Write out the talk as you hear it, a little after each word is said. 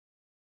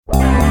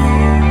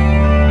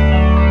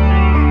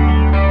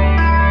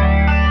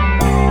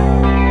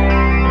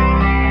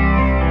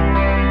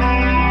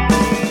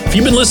If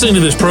you've been listening to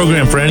this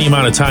program for any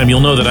amount of time, you'll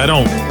know that I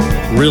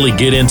don't really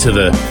get into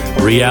the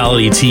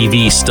reality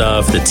TV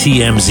stuff, the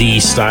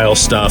TMZ style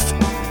stuff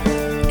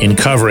in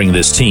covering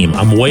this team.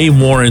 I'm way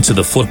more into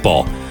the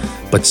football,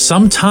 but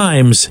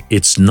sometimes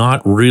it's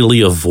not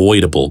really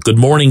avoidable. Good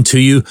morning to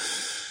you.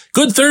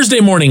 Good Thursday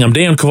morning. I'm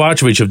Dan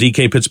Kovacevic of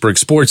DK Pittsburgh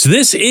Sports.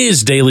 This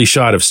is Daily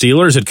Shot of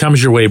Steelers. It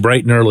comes your way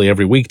bright and early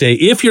every weekday.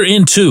 If you're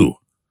into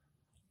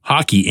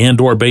hockey and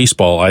or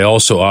baseball, I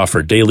also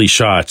offer daily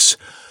shots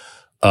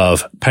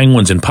of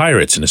Penguins and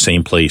Pirates in the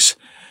same place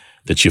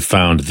that you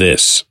found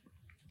this.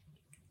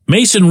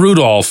 Mason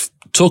Rudolph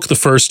took the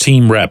first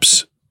team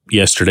reps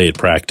yesterday at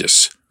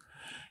practice.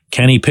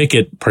 Kenny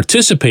Pickett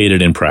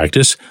participated in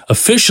practice,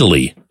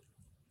 officially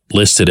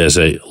listed as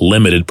a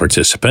limited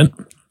participant,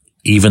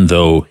 even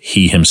though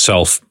he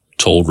himself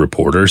told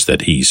reporters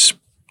that he's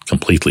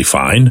completely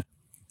fine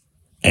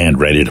and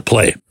ready to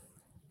play.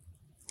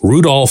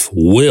 Rudolph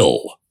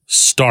will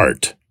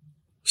start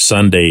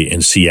Sunday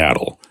in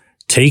Seattle.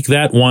 Take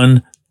that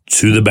one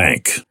to the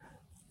bank.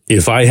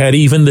 If I had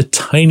even the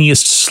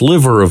tiniest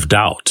sliver of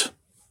doubt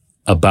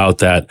about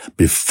that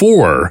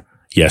before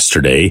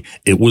yesterday,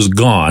 it was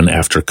gone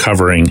after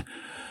covering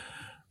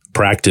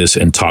practice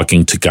and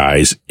talking to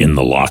guys in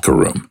the locker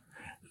room.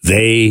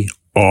 They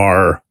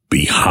are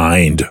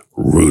behind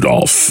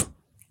Rudolph.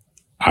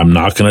 I'm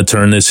not going to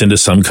turn this into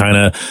some kind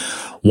of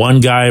one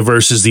guy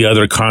versus the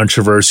other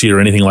controversy or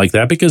anything like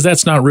that, because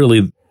that's not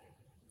really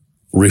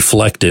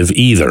reflective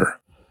either.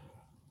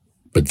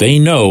 But they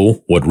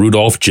know what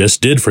Rudolph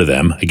just did for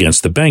them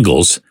against the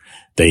Bengals.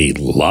 They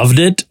loved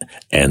it,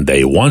 and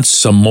they want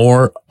some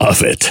more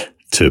of it,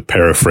 to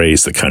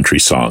paraphrase the country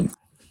song.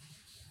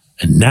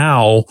 And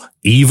now,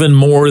 even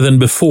more than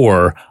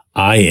before,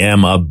 I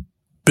am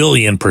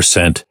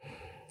 1,000,000,000%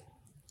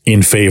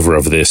 in favor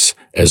of this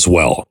as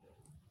well.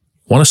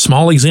 Want a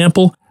small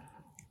example?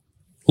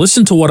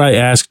 Listen to what I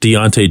asked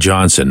Deontay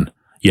Johnson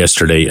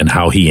yesterday and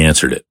how he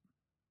answered it.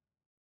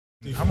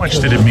 How much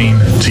did it mean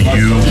to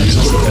you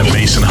that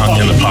Mason hung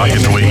in the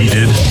pocket the way he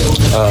did?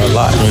 A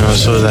lot, it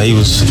shows that he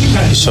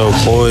showed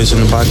poise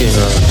in the pocket.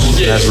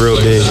 That's real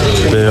big.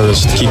 Being able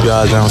to keep your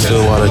eyes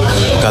downfield while they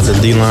got the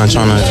D-line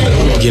trying to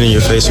get in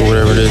your face or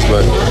whatever it is.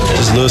 But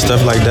just little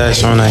stuff like that,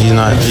 showing that he's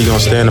going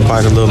to stay in the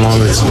pocket a little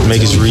longer to make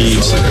his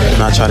reads,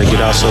 not try to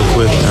get out so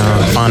quick,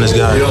 find his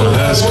guy.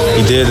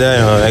 He did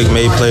that.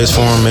 Made plays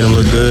for him, made him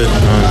look good.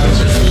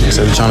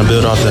 So we're trying to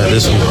build off that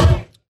this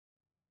week.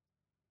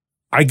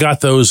 I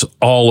got those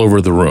all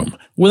over the room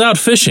without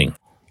fishing,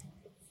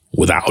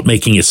 without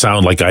making it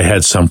sound like I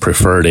had some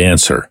preferred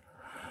answer.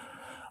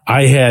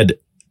 I had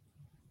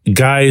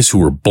guys who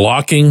were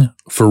blocking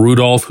for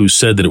Rudolph who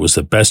said that it was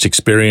the best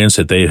experience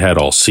that they'd had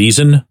all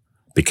season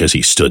because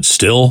he stood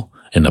still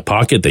in the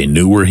pocket. They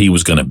knew where he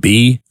was going to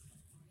be.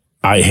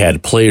 I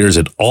had players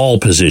at all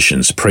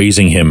positions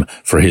praising him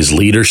for his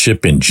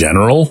leadership in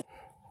general.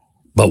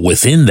 But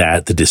within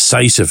that, the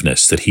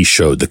decisiveness that he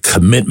showed, the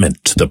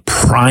commitment to the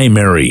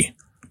primary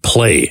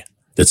play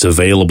that's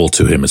available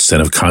to him instead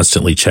of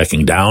constantly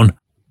checking down.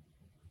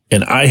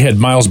 And I had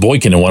Miles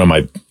Boykin in one of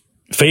my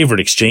favorite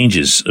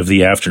exchanges of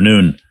the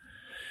afternoon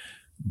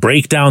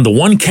break down the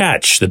one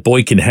catch that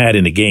Boykin had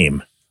in the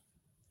game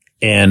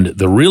and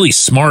the really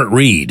smart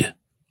read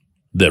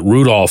that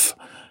Rudolph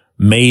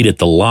made at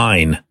the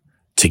line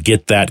to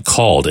get that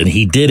called. And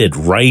he did it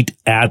right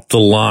at the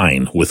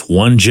line with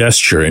one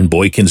gesture in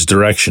Boykin's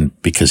direction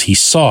because he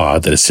saw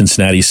that a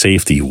Cincinnati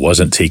safety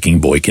wasn't taking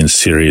Boykin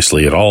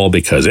seriously at all,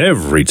 because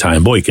every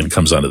time Boykin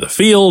comes onto the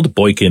field,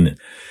 Boykin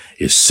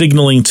is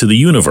signaling to the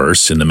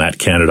universe in the Matt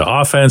Canada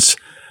offense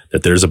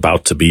that there's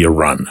about to be a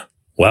run.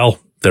 Well,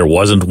 there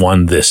wasn't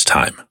one this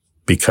time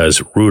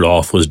because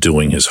Rudolph was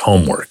doing his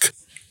homework,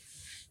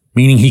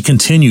 meaning he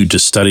continued to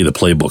study the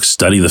playbook,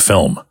 study the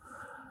film.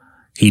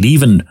 He'd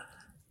even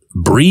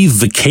breathe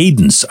the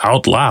cadence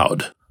out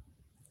loud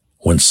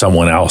when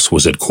someone else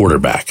was at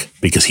quarterback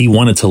because he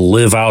wanted to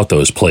live out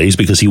those plays,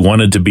 because he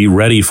wanted to be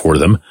ready for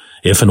them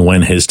if and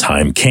when his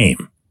time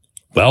came.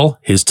 Well,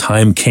 his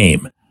time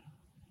came.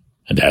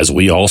 And as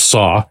we all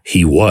saw,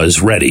 he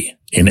was ready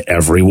in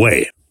every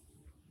way.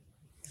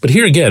 But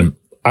here again,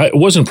 I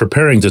wasn't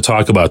preparing to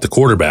talk about the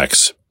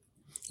quarterbacks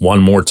one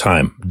more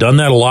time. Done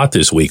that a lot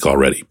this week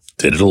already.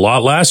 Did it a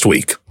lot last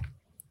week.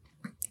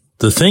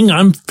 The thing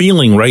I'm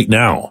feeling right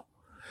now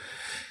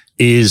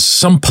is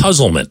some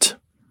puzzlement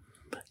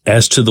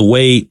as to the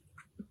way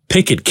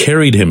Pickett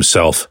carried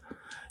himself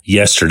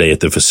yesterday at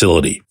the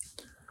facility.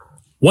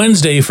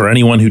 Wednesday, for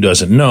anyone who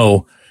doesn't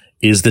know,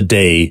 is the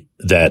day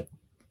that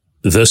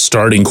the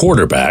starting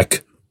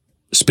quarterback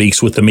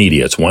speaks with the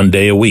media. It's one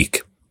day a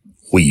week.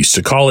 We used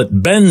to call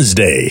it Ben's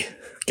Day.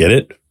 Get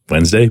it?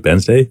 Wednesday,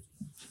 Ben's Day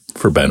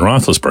for Ben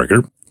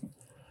Roethlisberger.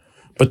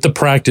 But the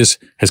practice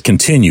has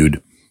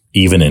continued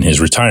even in his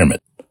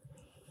retirement.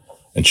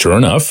 And sure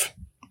enough,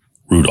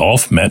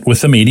 Rudolph met with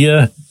the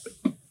media,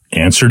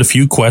 answered a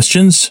few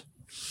questions,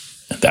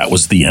 and that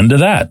was the end of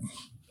that.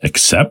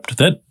 Except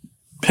that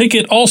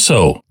Pickett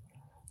also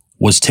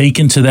was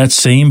taken to that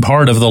same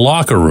part of the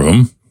locker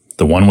room,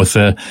 the one with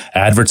the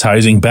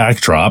advertising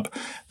backdrop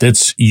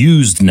that's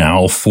used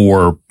now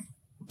for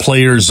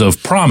players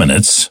of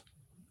prominence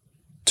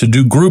to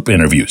do group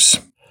interviews.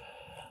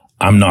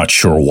 I'm not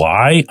sure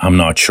why. I'm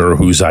not sure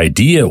whose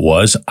idea it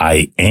was.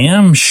 I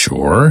am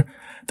sure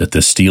that the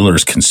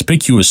Steelers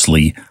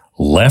conspicuously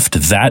left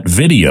that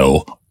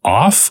video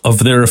off of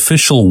their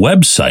official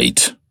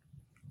website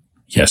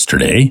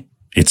yesterday.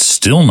 It's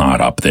still not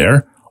up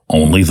there.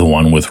 Only the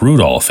one with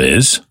Rudolph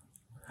is.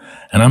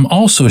 And I'm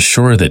also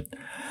sure that,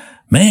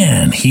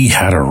 man, he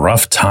had a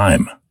rough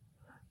time.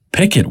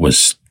 Pickett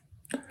was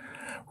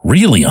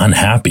really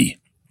unhappy.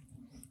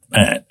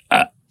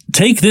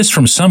 Take this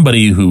from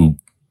somebody who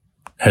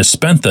has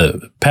spent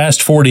the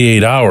past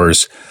 48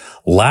 hours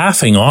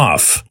laughing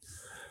off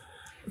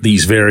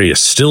these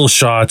various still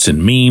shots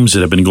and memes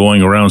that have been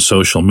going around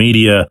social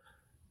media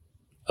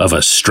of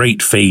a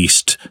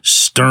straight-faced,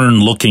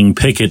 stern-looking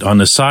Pickett on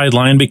the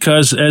sideline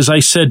because, as I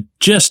said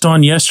just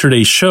on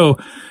yesterday's show,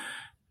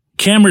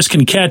 cameras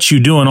can catch you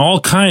doing all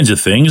kinds of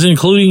things,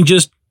 including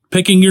just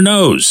picking your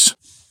nose.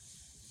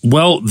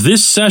 Well,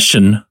 this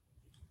session,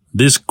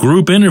 this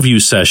group interview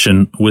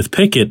session with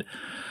Pickett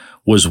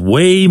was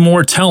way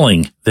more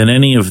telling than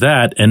any of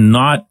that, and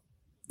not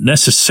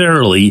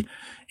necessarily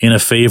in a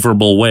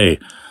favorable way.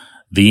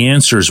 The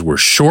answers were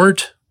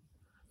short.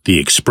 The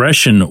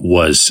expression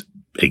was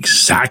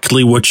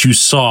exactly what you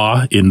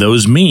saw in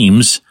those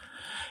memes.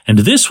 And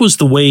this was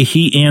the way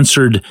he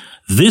answered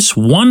this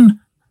one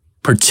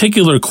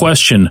particular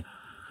question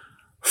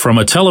from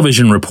a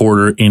television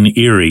reporter in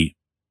Erie.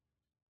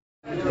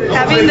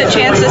 Having the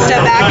chance to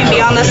step back and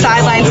be on the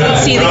sidelines and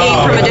see the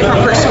game from a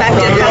different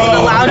perspective, has it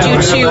allowed you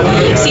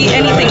to see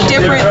anything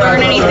different,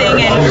 learn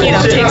anything,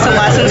 and, take some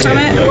lessons from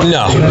it?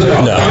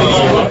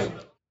 No.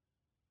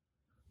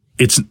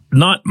 It's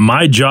not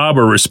my job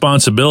or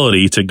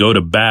responsibility to go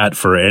to bat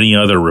for any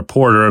other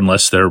reporter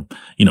unless they're,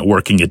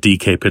 working at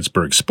DK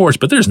Pittsburgh Sports,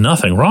 but there's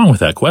nothing wrong with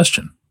that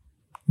question.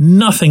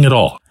 Nothing at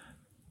all.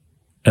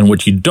 And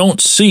what you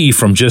don't see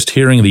from just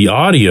hearing the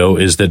audio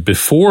is that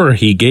before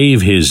he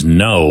gave his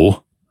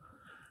no,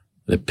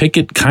 that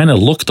Pickett kind of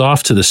looked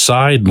off to the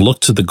side and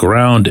looked to the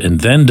ground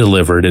and then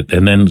delivered it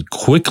and then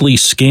quickly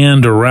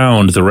scanned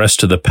around the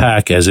rest of the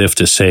pack as if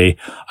to say,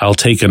 I'll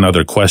take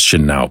another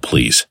question now,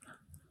 please.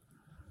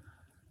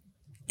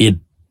 It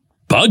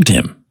bugged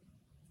him.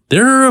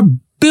 There are a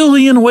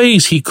billion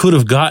ways he could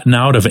have gotten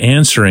out of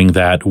answering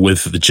that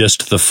with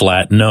just the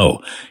flat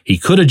no. He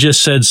could have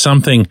just said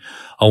something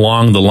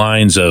along the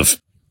lines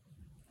of,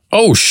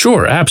 oh,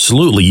 sure,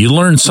 absolutely. You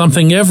learn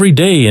something every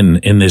day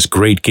in this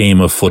great game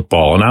of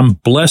football. And I'm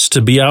blessed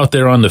to be out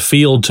there on the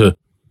field to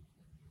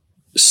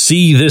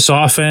see this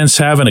offense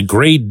having a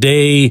great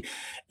day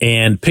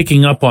and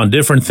picking up on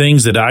different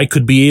things that I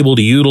could be able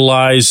to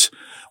utilize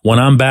when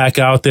I'm back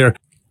out there.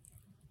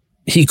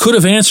 He could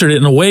have answered it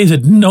in a way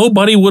that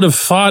nobody would have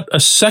thought a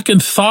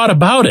second thought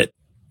about it.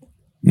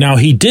 Now,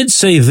 he did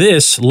say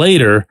this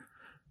later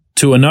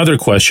to another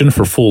question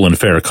for full and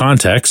fair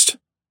context.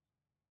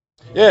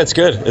 Yeah, it's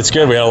good. It's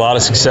good. We had a lot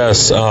of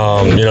success.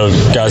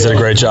 Guys did a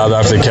great job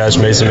after the catch.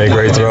 Mason made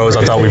great throws.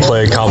 I thought we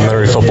played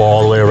complimentary football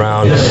all the way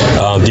around.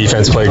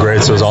 Defense played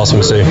great, so it was awesome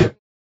to see.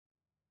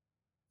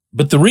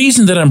 But the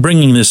reason that I'm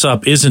bringing this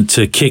up isn't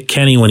to kick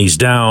Kenny when he's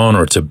down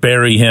or to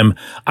bury him.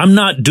 I'm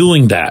not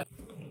doing that.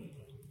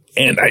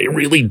 And I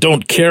really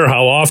don't care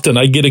how often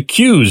I get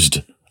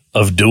accused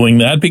of doing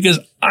that because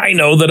I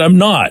know that I'm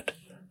not.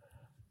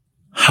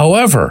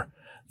 However,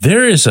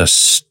 there is a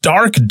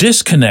stark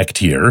disconnect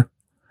here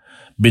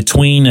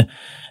between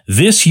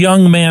this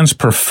young man's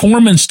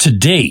performance to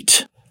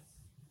date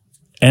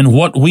and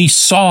what we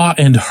saw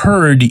and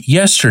heard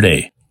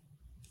yesterday.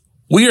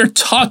 We are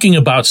talking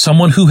about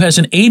someone who has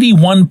an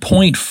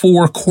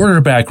 81.4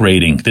 quarterback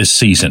rating this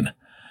season.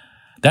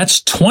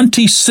 That's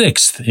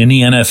 26th in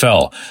the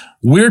NFL.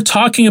 We're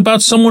talking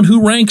about someone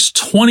who ranks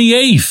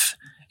 28th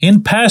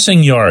in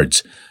passing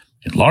yards,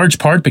 in large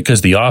part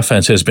because the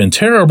offense has been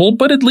terrible,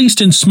 but at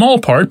least in small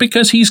part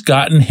because he's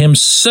gotten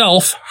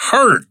himself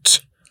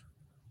hurt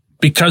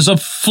because of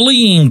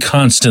fleeing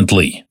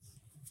constantly.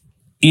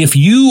 If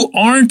you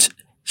aren't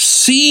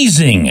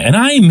seizing, and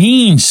I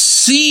mean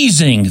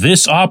seizing,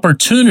 this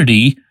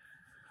opportunity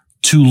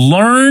to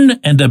learn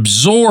and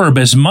absorb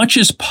as much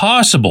as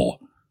possible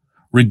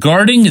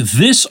regarding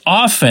this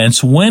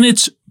offense when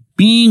it's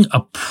being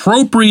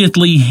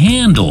appropriately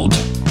handled,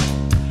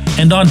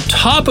 and on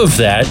top of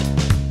that,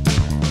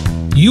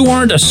 you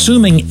aren't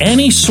assuming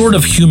any sort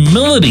of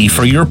humility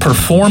for your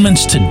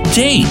performance to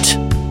date,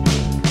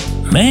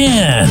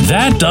 man,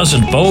 that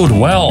doesn't bode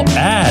well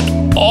at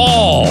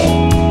all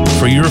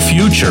for your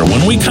future.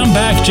 When we come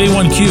back,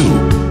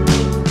 J1Q.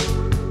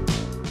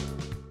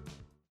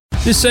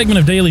 This segment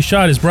of Daily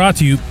Shot is brought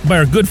to you by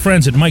our good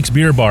friends at Mike's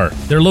Beer Bar.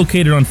 They're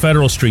located on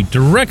Federal Street,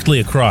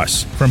 directly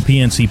across from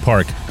PNC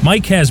Park.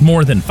 Mike has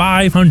more than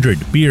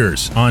 500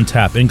 beers on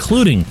tap,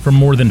 including from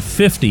more than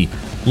 50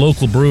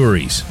 local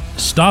breweries.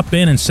 Stop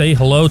in and say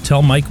hello.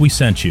 Tell Mike we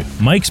sent you.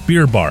 Mike's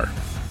Beer Bar.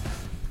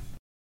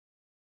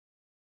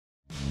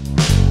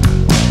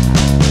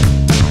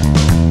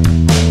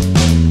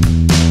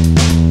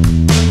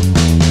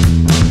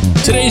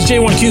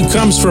 J1Q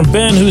comes from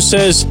Ben, who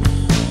says,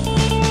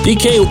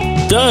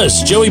 DK,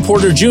 does Joey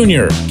Porter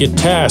Jr. get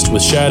tasked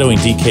with shadowing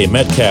DK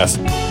Metcalf?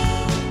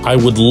 I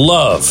would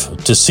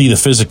love to see the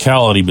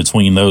physicality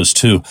between those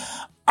two.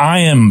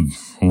 I am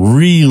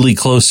really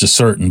close to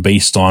certain,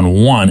 based on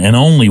one and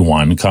only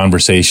one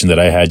conversation that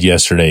I had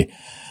yesterday,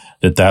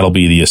 that that'll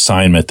be the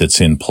assignment that's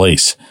in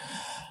place.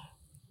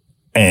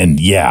 And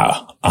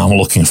yeah, I'm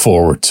looking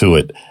forward to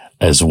it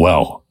as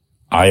well.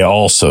 I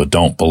also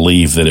don't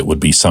believe that it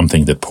would be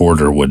something that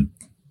Porter would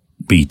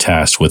be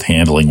tasked with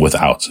handling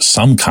without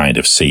some kind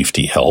of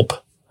safety help.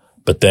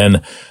 But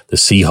then the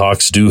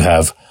Seahawks do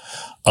have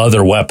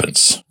other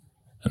weapons.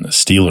 And the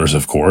Steelers,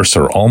 of course,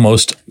 are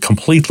almost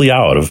completely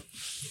out of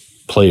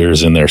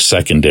players in their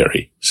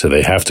secondary. So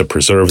they have to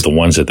preserve the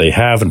ones that they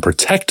have and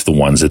protect the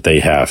ones that they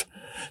have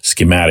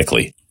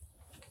schematically.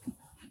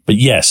 But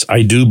yes,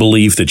 I do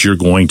believe that you're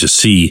going to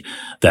see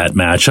that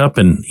matchup.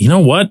 And you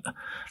know what?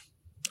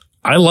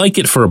 I like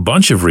it for a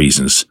bunch of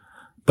reasons.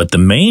 But the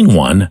main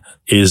one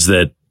is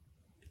that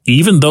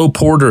even though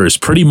Porter is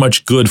pretty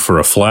much good for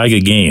a flag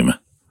a game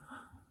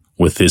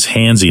with this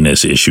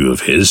handsiness issue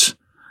of his,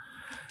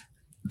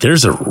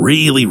 there's a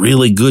really,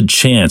 really good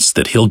chance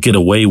that he'll get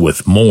away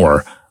with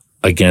more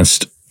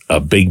against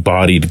a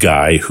big-bodied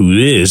guy who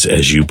is,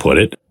 as you put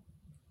it,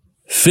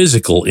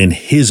 physical in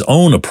his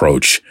own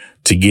approach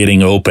to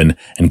getting open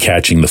and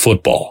catching the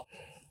football.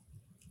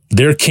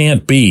 There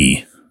can't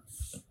be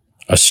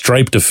a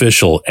striped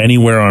official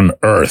anywhere on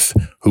earth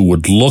who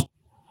would look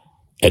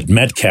at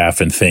Metcalf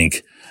and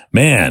think,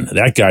 man,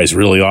 that guy's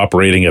really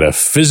operating at a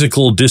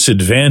physical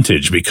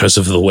disadvantage because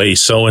of the way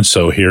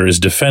so-and-so here is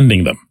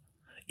defending them.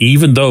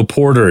 Even though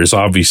Porter is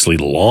obviously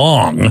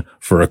long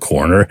for a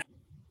corner,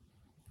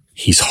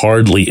 he's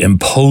hardly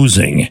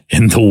imposing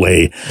in the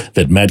way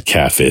that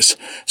Metcalf is.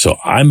 So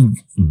I'm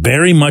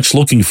very much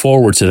looking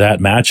forward to that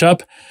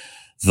matchup.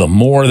 The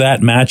more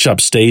that matchup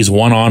stays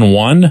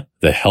one-on-one,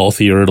 the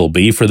healthier it'll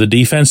be for the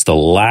defense. The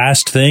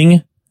last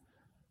thing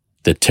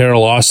that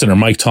Terrell Austin or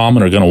Mike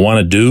Tomlin are going to want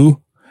to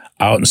do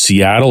out in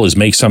Seattle is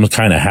make some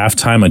kind of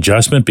halftime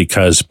adjustment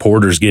because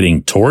Porter's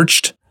getting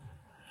torched.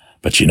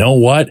 But you know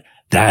what?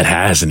 That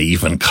hasn't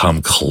even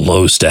come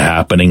close to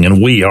happening,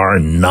 and we are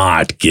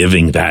not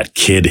giving that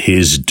kid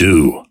his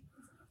due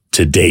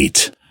to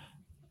date.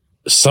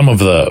 Some of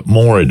the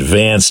more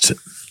advanced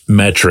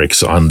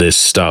metrics on this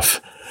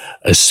stuff,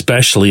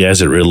 especially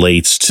as it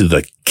relates to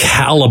the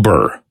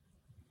caliber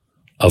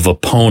of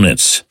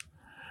opponents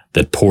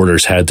that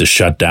Porter's had to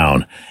shut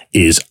down,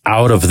 is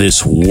out of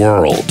this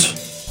world.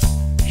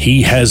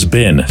 He has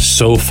been,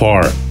 so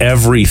far,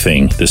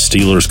 everything the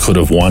Steelers could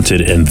have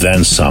wanted and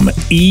then some,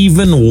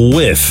 even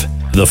with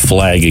the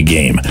flag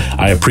game.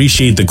 I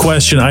appreciate the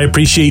question. I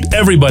appreciate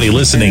everybody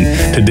listening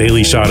to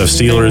Daily Shot of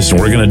Steelers,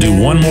 and we're going to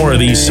do one more of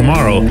these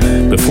tomorrow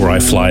before I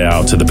fly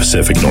out to the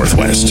Pacific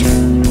Northwest.